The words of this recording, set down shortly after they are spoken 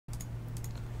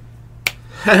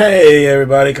Hey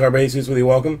everybody, Carbaceous with you,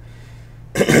 welcome.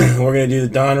 We're going to do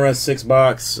the Donruss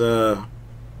 6-box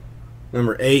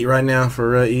number 8 right now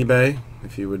for eBay,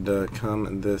 if you would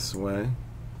come this way.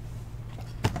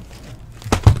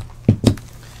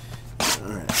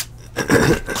 Alright. I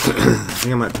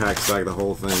think I might pack sack the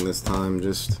whole thing this time,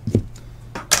 just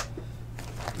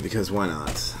because why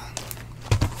not?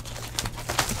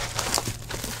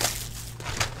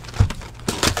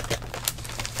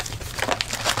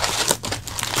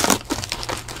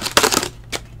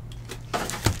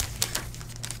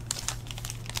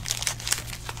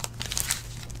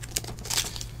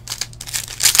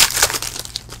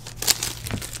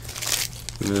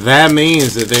 That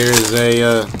means that there's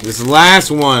a this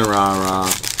last one,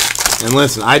 rah. And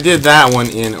listen, I did that one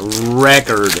in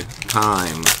record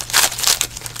time.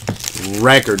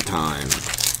 Record time.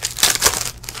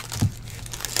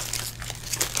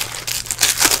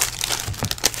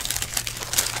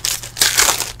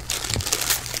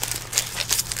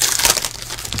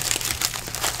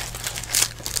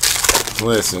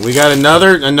 Listen, we got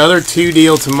another 2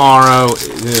 deal tomorrow.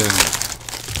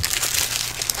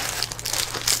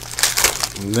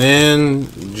 And then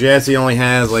Jesse only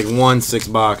has like 1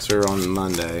 6-boxer on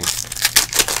Monday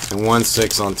and 1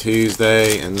 6 on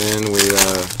Tuesday, and then I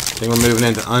think we're moving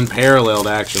into unparalleled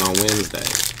action on Wednesday.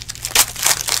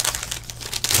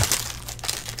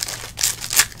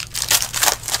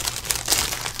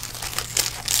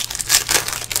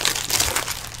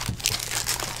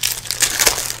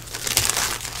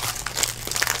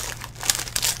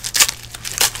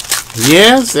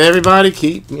 Yes, everybody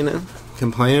keep,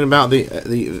 complaining about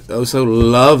the oh so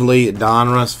lovely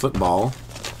Donruss football.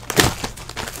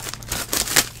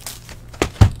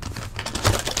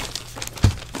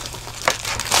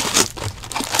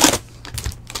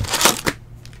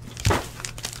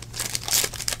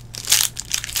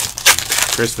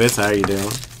 Chris Fitz, how are you doing?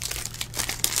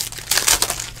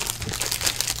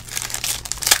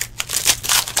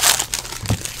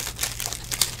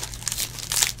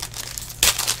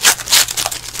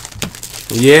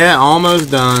 Yeah, almost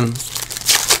done.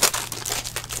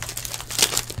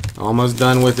 Almost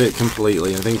done with it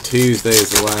completely. I think Tuesday is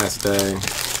the last day.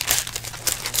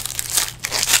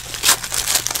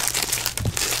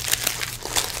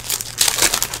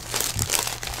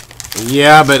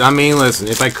 Yeah, but I mean, listen,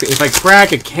 if I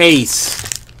crack a case,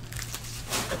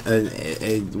 an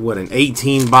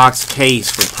 18-box case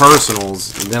for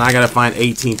personals, then I gotta find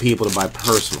 18 people to buy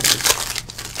personals.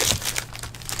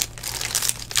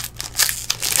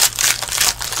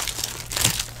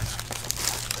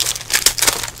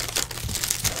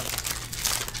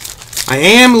 I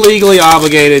am legally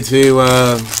obligated to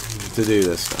do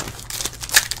this stuff.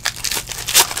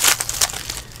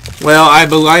 Well,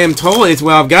 I am told it's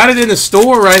I've got it in the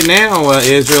store right now,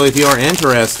 Israel. If you are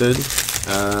interested,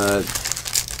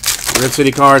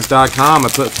 RipCityCards.com. I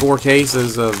put 4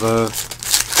 cases of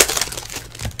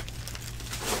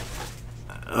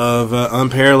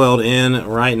unparalleled in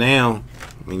right now.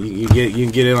 I mean, you can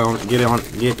get in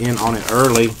on it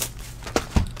early.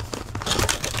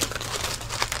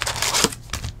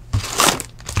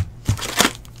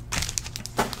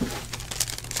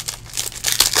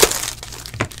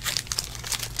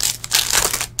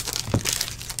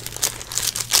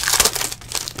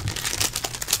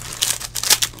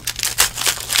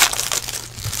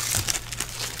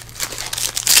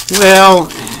 Well,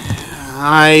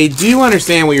 I do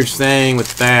understand what you're saying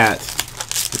with that,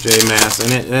 J-Mass,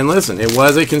 and listen, it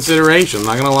was a consideration, I'm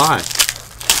not going to lie.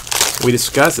 We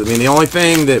discussed it. I mean, the only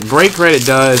thing that break credit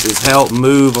does is help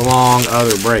move along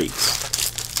other breaks.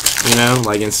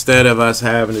 Like instead of us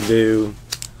having to do,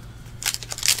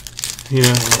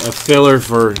 a filler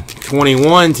for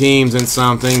 21 teams and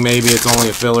something, maybe it's only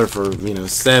a filler for,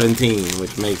 17,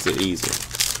 which makes it easier.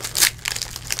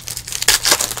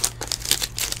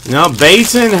 No,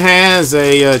 Basin has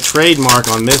a trademark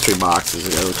on mystery boxes.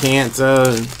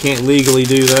 Can't legally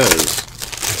do those.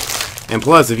 And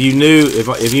plus, if you knew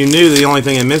the only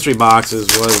thing in mystery boxes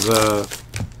was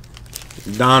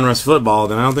Donruss football,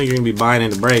 then I don't think you're gonna be buying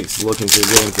into breaks looking to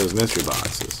get into those mystery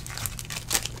boxes.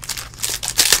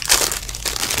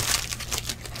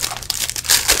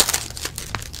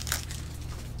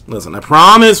 Listen, I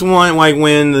promise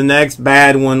when the next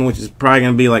bad one, which is probably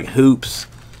gonna be like hoops,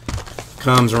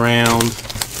 comes around,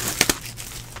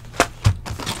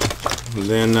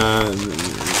 then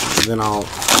I'll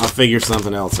figure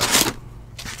something else out.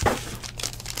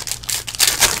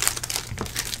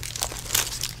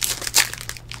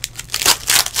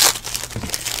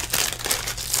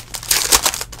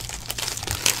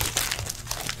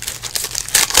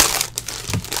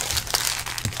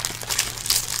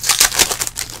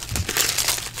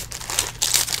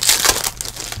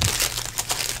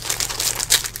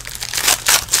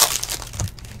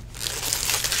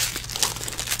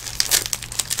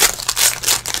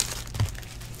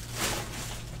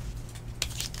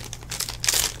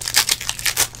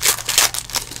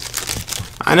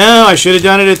 I know, I should have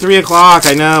done it at 3 o'clock.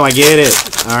 I know, I get it.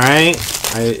 Alright?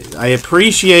 I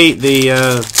appreciate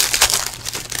the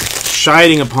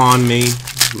shiting upon me,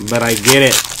 but I get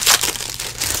it.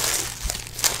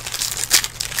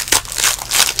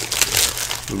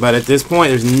 But at this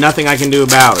point, there's nothing I can do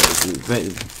about it.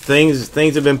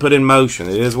 Things have been put in motion.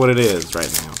 It is what it is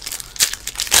right now.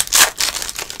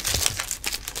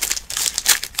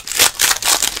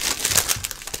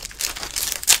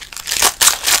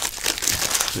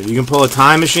 If you can pull a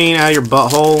time machine out of your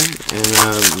butthole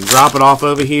and drop it off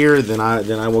over here, then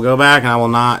I will go back and I will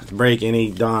not break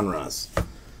any Donruss.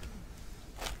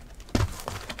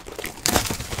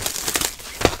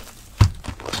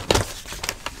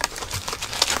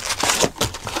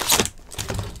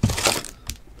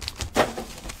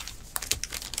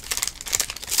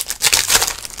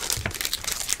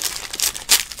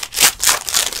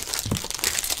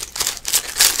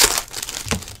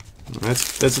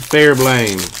 That's a fair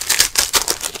blame.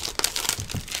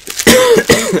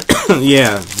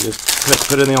 Yeah, just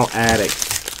put it in the old attic.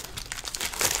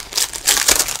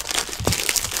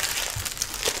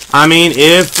 I mean,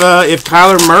 if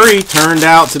Kyler Murray turned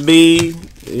out to be,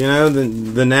 you know,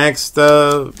 the next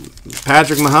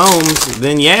Patrick Mahomes,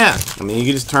 then yeah. I mean, you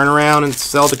could just turn around and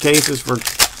sell the cases for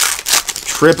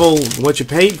triple what you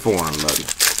paid for them. But,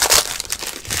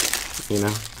 you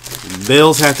know,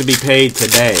 bills have to be paid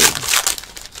today.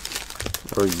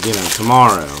 Or, you know,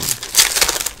 tomorrow.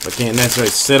 I can't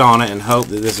necessarily sit on it and hope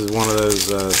that this is one of those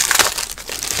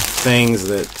things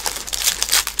that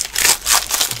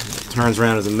turns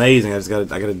around as amazing. I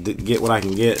gotta get what I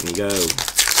can get and go.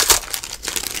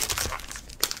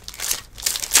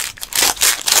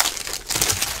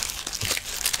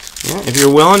 Yeah, if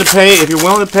you're willing to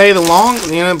pay the long,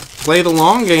 you know, play the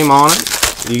long game on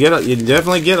it, you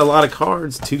definitely get a lot of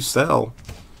cards to sell.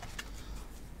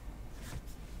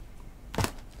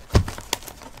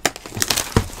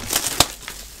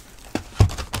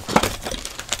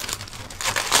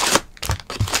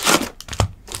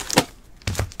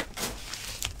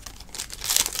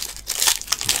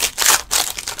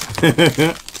 Yeah,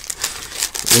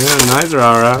 nice are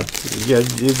alright. Yeah,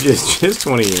 just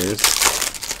 20 years.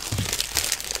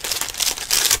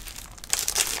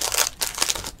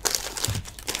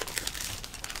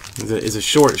 It's a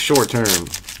short term.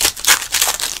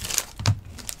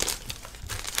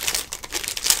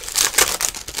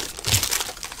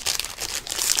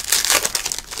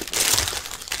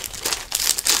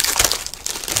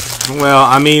 Well,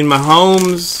 I mean,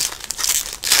 Mahomes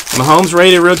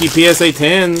rated rookie PSA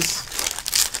 10s.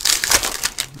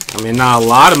 I mean, not a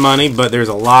lot of money, but there's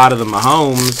a lot of the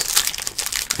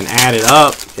Mahomes, and added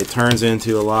up, it turns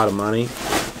into a lot of money.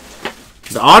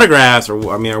 The autographs are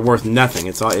worth nothing.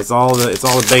 It's all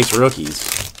the base rookies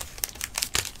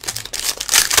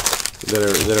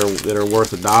that are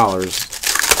worth the dollars.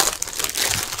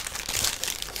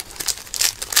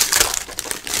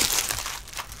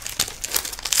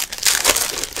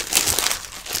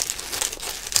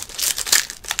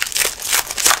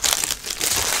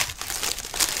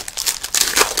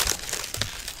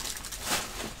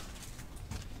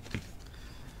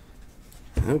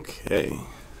 Okay,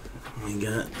 we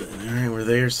got, alright, we're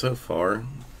there so far.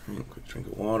 Right, quick drink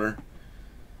of water.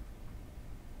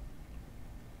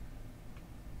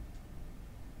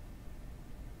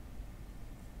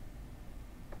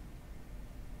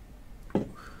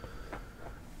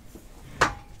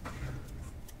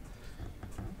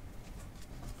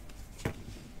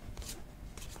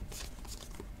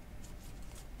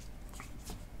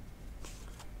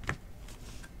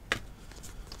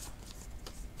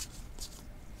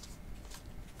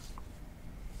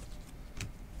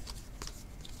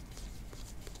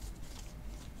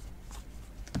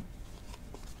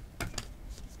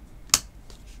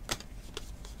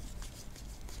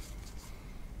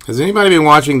 Has anybody been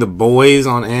watching The Boys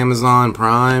on Amazon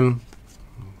Prime?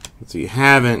 If you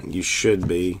haven't, you should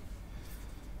be.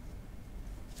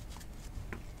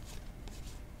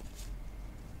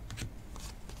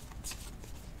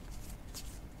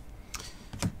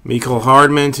 Mecole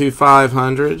Hardman to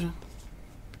 500.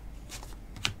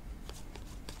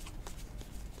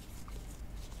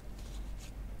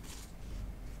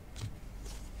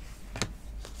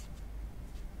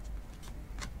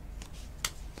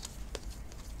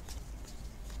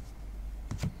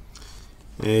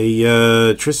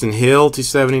 A Tristan Hill to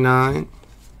 79.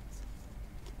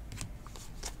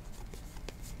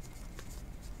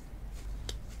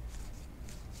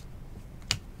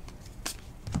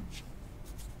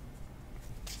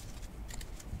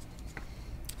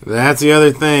 That's the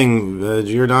other thing.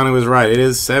 Giordano was right. It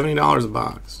is $70 a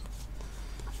box.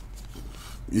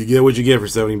 You get what you get for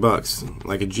 $70.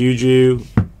 Like a Juju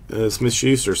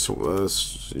Smith-Schuster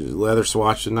leather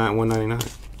swatch at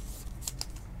 $199.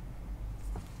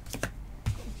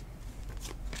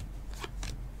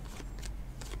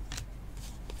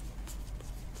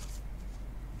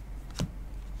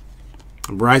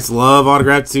 Bryce Love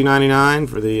autographed $2.99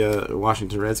 for the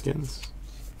Washington Redskins.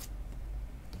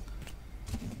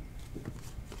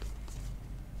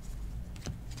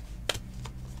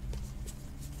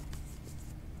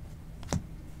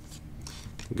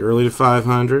 Gurley to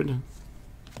 500.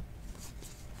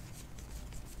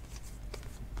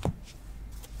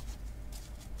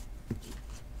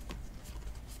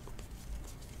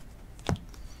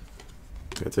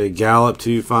 Got a Gallup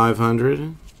to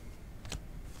 500.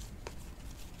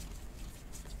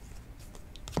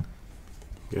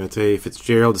 Got a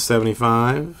Fitzgerald to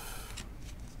 75.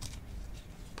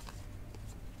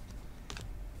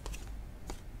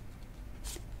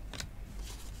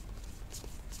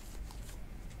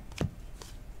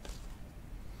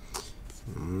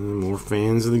 More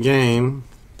fans of the game.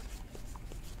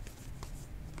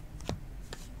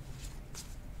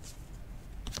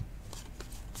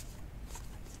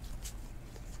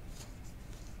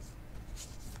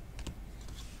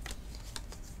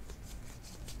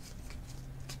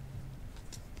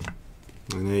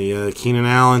 And a Keenan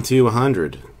Allen to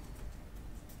 100.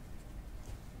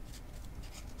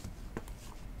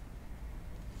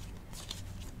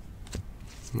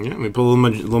 Yeah, we pull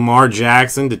Lamar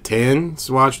Jackson to 10,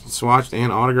 swatched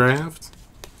and autographed.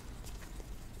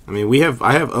 I mean,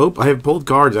 I have pulled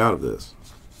cards out of this.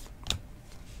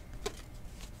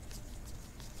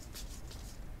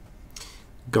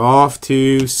 Goff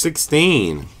to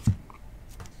 16.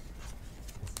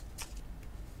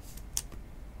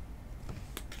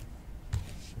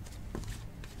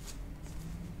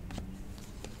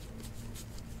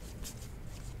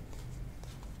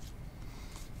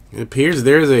 It appears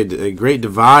there's a great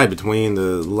divide between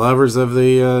the lovers of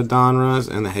the Donruss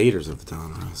and the haters of the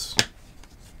Donruss.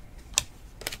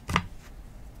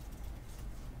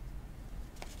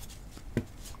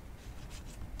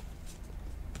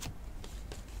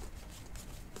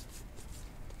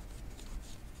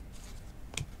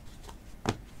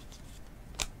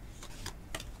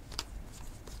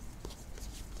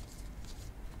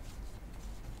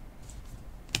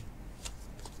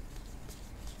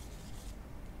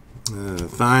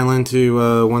 Thielen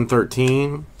to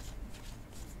 113.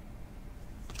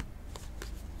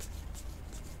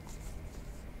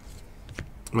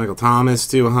 Michael Thomas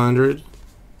to 100.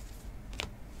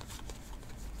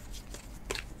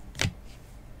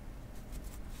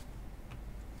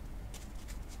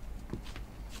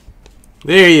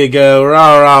 There you go.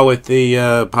 Rah-rah with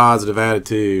the positive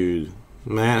attitude.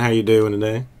 Matt, how you doing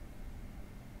today?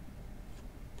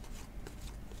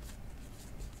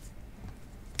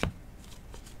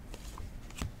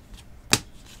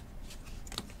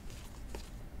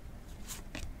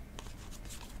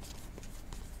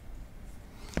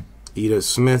 Ito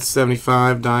Smith,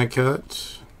 75 die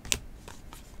cut.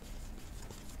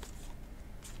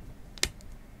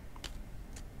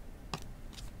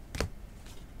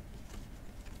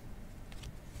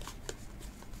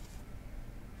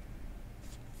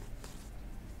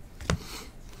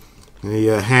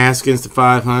 The Haskins to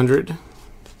 500.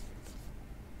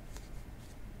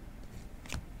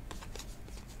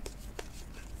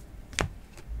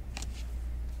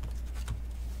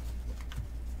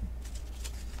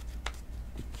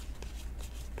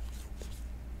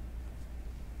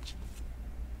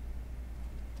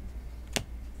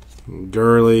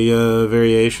 Gurley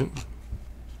variation.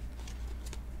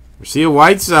 Rasheed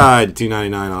Whiteside,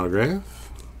 $2.99 autograph.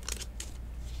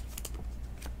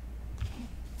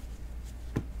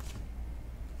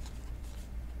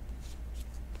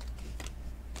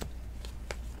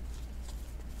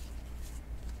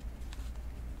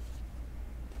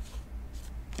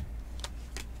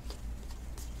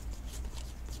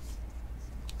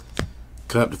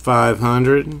 Cup to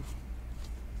 500.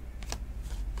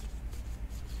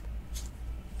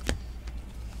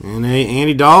 And a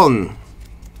Andy Dalton,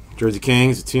 Jersey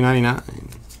Kings at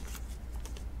 $2.99.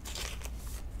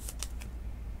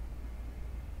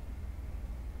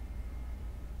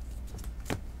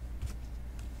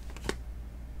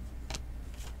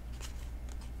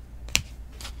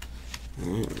 All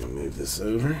right, I'm gonna move this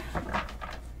over.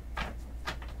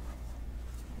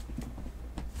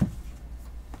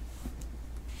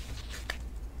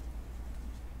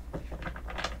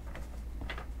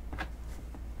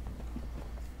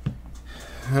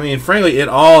 I mean, frankly, it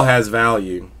all has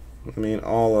value. I mean,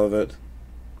 all of it.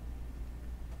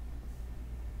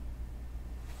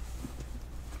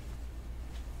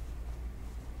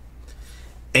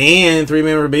 and 3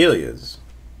 memorabilias.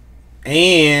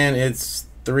 And it's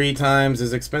 3 times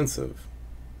as expensive.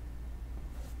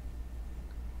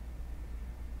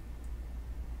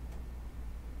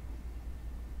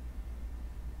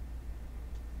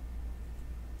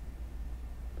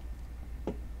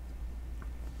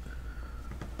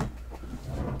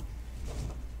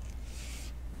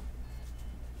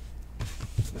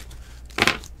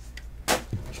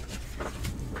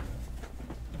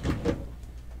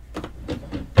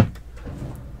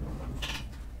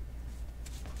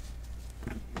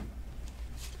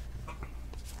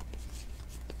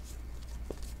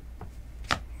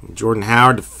 Jordan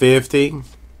Howard to 50.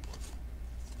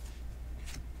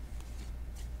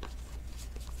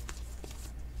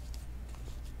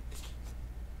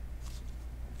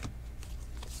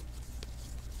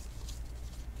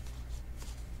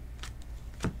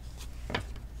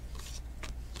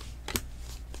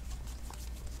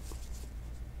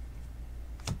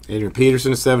 Adrian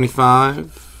Peterson to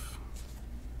 75.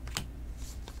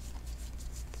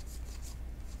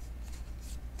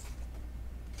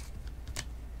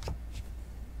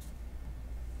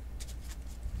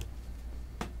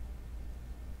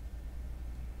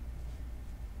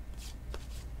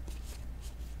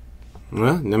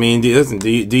 Well, I mean, listen. Do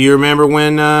you remember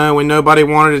when nobody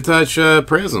wanted to touch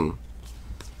Prism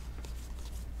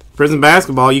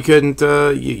basketball? You couldn't.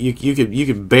 You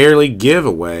could barely give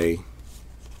away.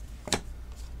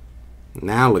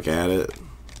 Now look at it.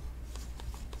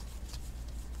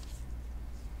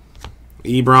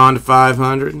 Ebron to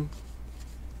 500.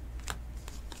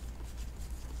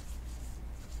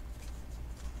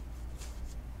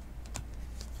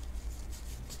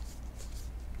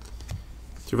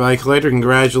 Value Collector,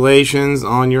 congratulations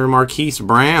on your Marquise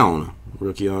Brown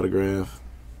rookie autograph.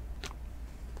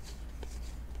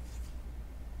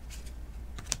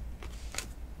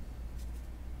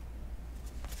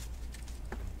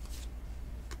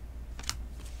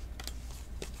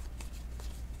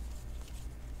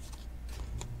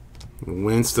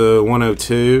 Wentz to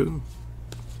 102.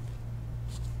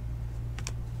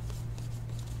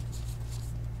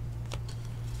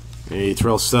 A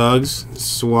Terrell Suggs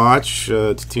swatch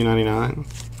to 299.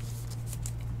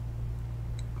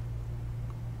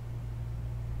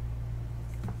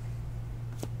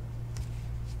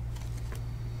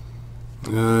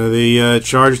 The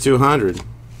Chargers to 100.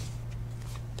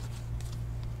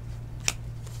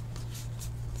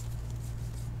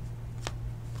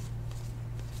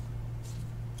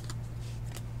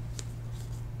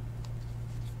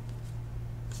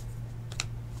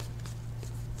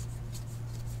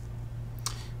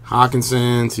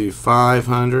 Hawkinson to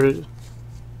 500.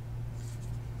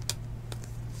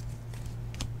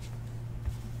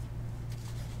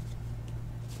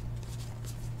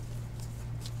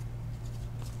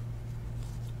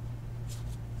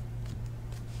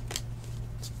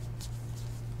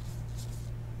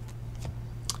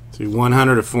 To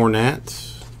 100 of Fournette.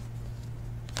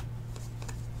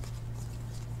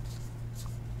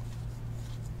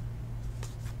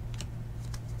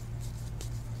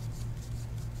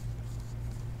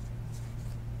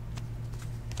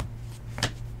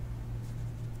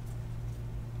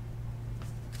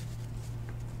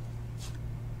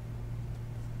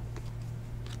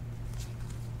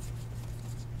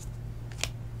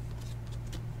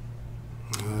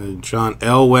 John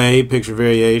Elway, picture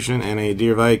variation, and a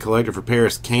Deer Value Collector for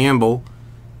Paris Campbell,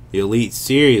 the Elite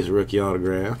Series rookie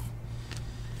autograph.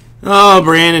 Oh,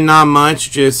 Brandon, not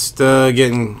much. Just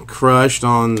getting crushed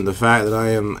on the fact that I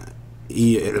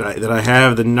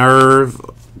have the nerve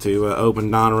to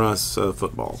open Donruss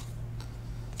football.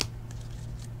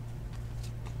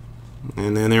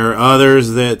 And then there are others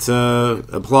that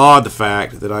applaud the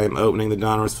fact that I am opening the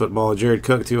Donruss football. Jared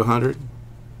Cook to 100.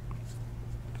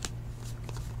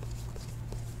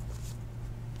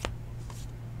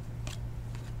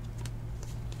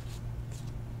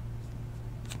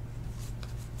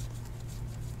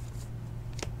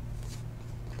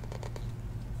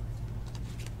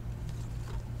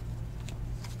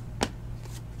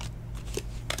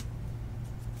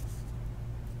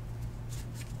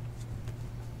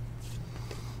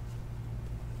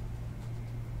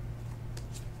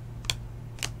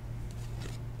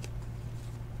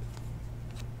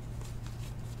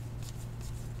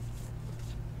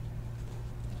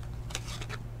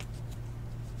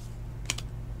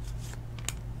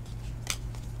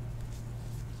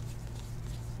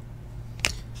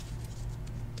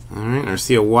 Alright, I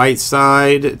see a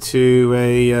Whiteside to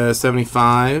a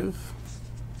 75.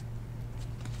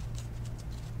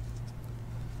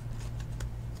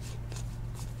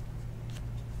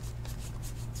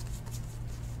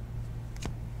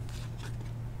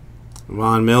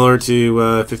 Von Miller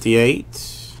to 58.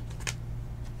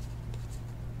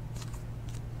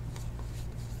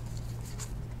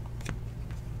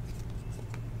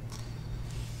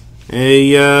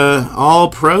 A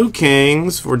All-Pro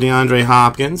Kings for DeAndre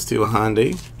Hopkins to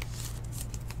 100.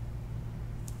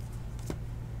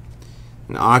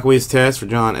 An Aqueous Test for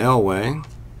John Elway.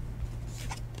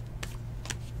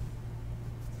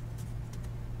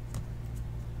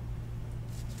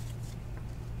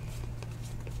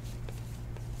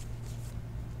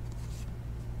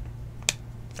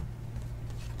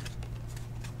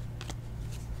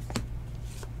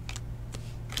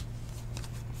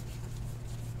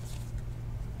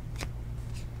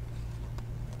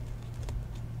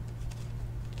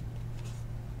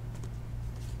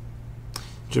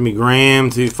 Jimmy Graham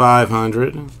to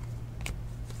 500.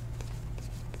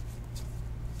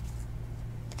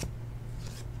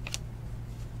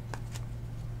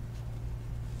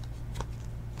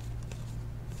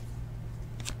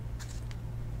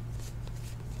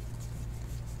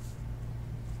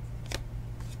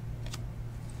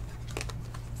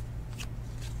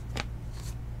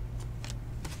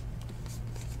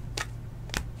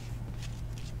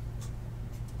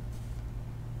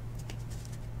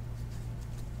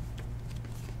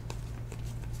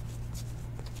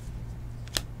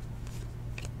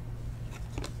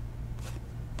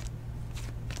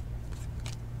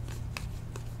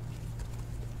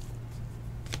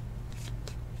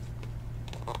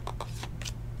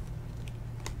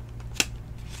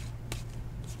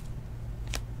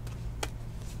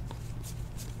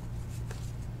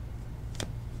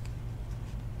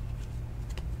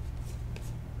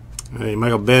 Hey,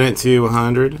 Michael Bennett to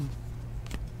 100.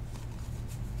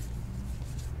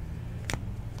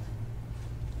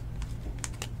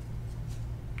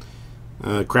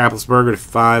 Krappelsberger to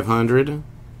 500.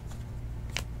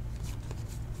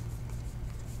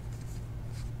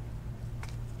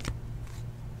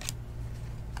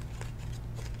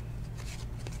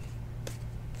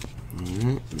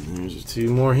 Alright, there's two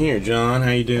more here. John,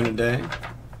 how you doing today?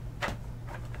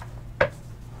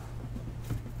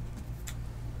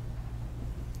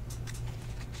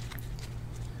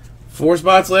 Four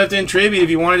spots left in tribute. If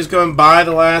you want to just go and buy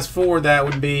the last four, that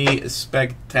would be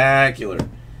spectacular.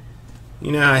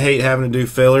 You know I hate having to do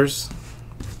fillers.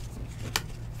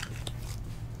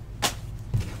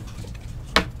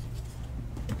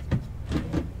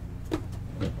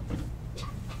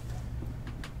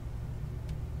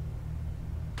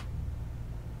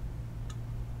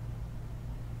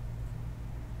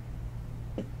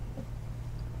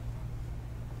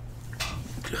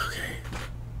 Okay.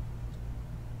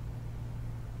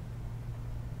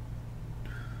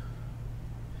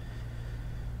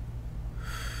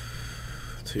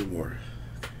 Two more.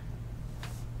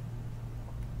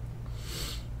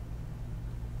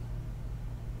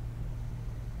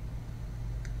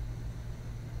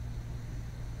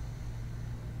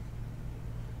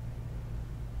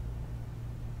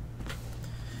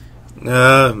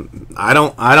 I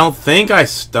don't think I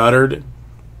stuttered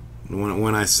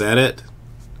when I said it.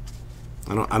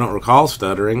 I don't recall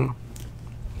stuttering.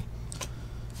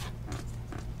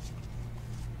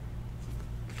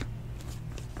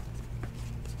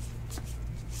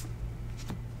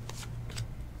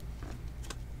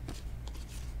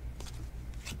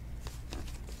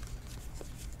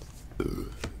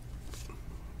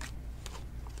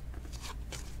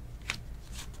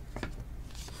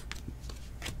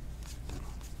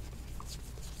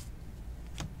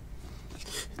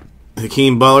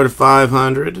 Hakeem Butler to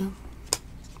 500.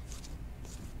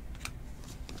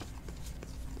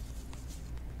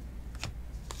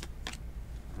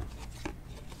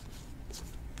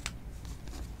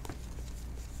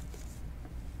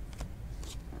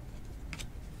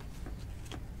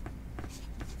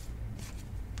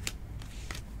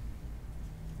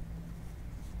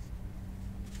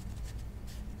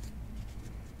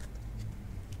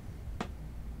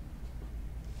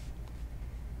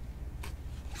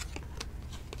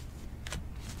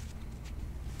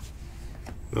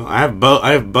 Well, I have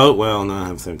boat. Well, no, I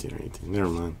have 17 or 18. Never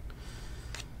mind.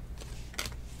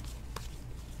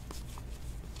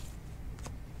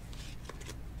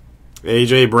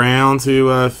 AJ Brown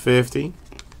to 50.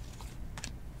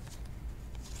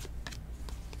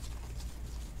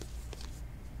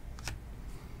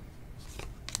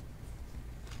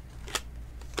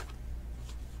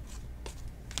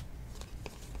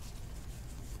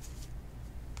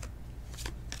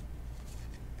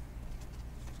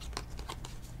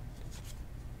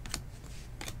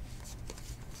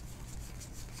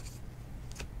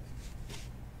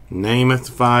 Namath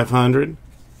to 500.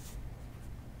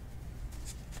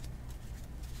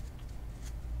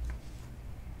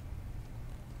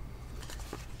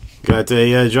 Got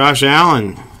a Josh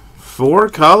Allen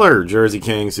 4-color Jersey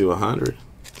Kings to 100.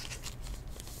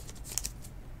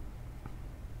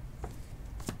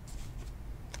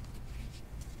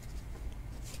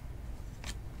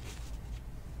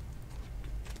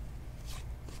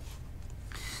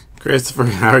 Christopher,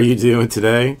 how are you doing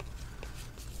today?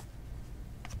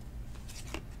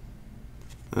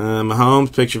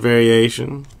 Mahomes picture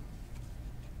variation.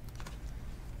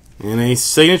 And a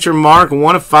signature mark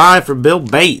 1/5 for Bill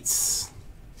Bates.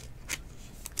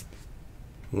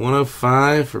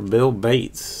 1/5 for Bill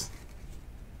Bates.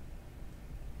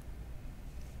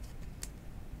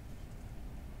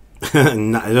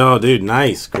 Oh, dude,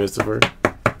 nice, Christopher.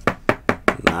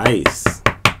 Nice.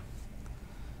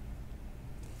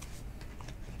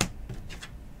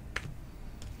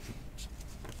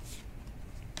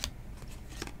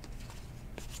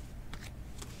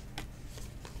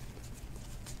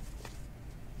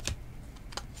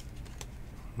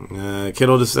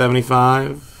 Kittle to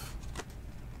 75.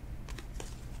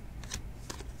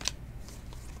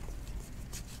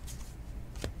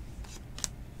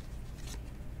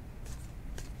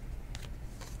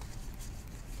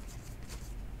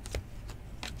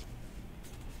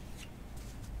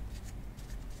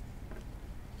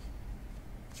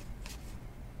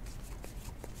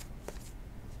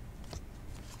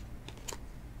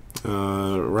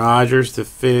 Rodgers to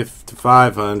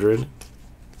 500.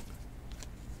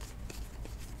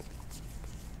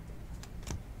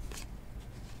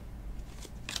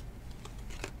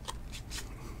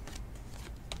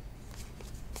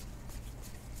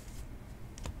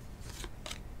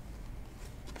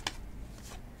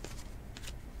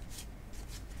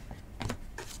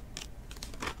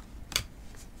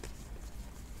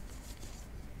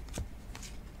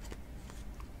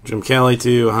 Jim Kelly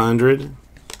to 100.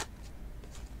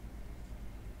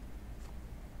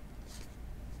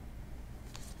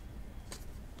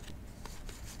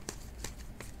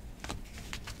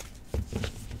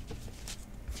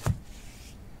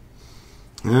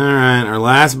 All right, our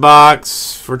last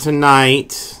box for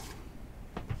tonight.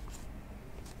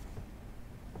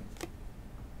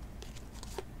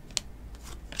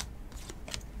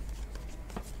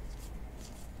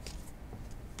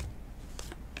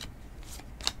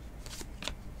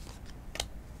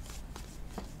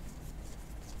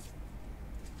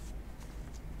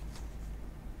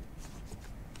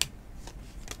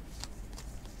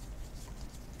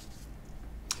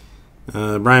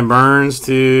 Brian Burns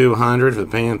to 100 for the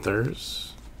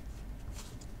Panthers.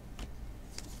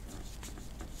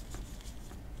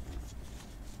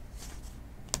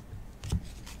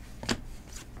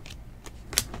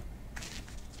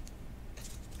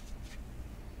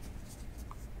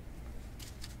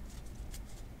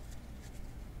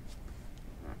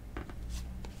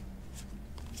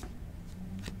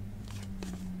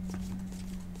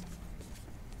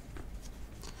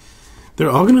 They're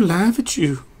all going to laugh at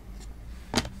you.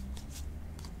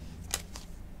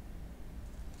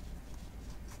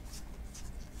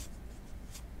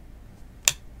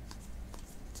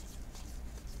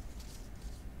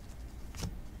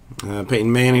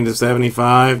 Peyton Manning to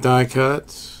 75 die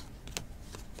cuts.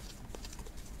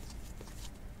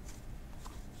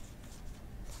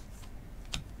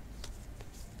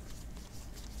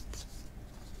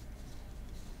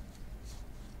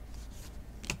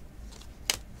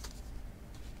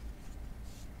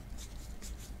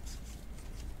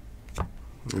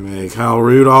 And a Kyle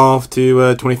Rudolph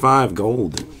to 25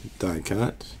 gold die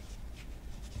cut.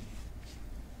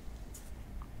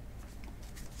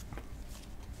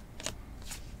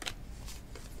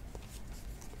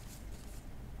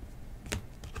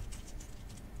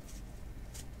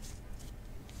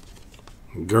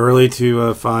 Gurley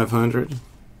to 500.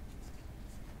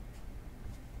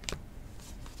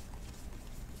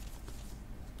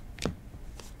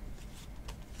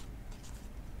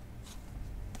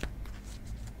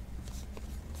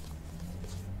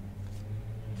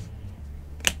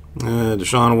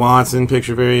 Deshaun Watson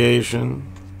picture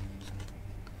variation.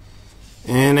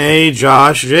 And a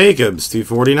Josh Jacobs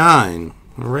 249.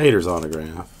 Raiders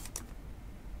autograph.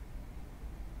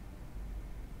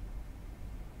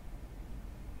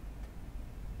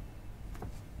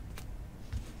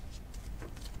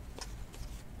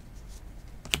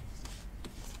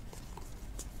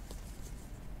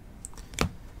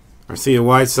 Arcia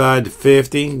Whiteside to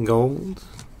 50, gold.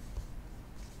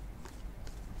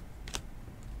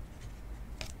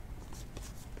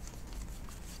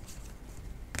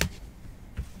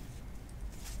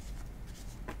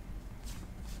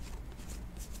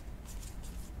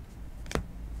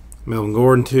 Melvin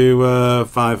Gordon to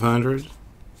 500.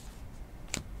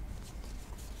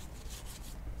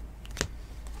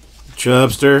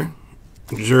 Chubster,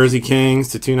 Jersey Kings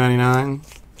to 299.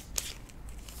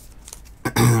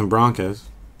 Broncos.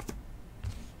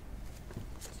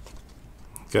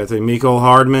 Got the Mecole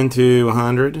Hardman to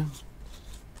 100.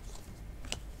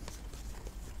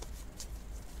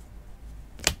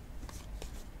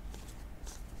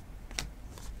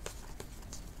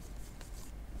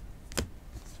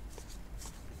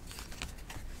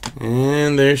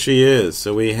 And there she is.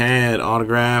 So we had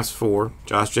autographs for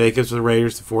Josh Jacobs for the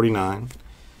Raiders to 49.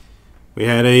 We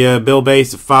had a Bill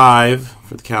Bates to 5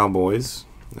 for the Cowboys.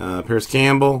 Paris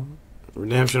Campbell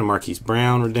redemption, a Marquise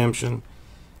Brown redemption,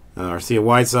 Arcia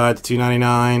Whiteside to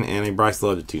 299, and a Bryce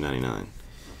Love to 299.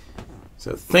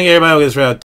 So thank you everybody. We'll get this route.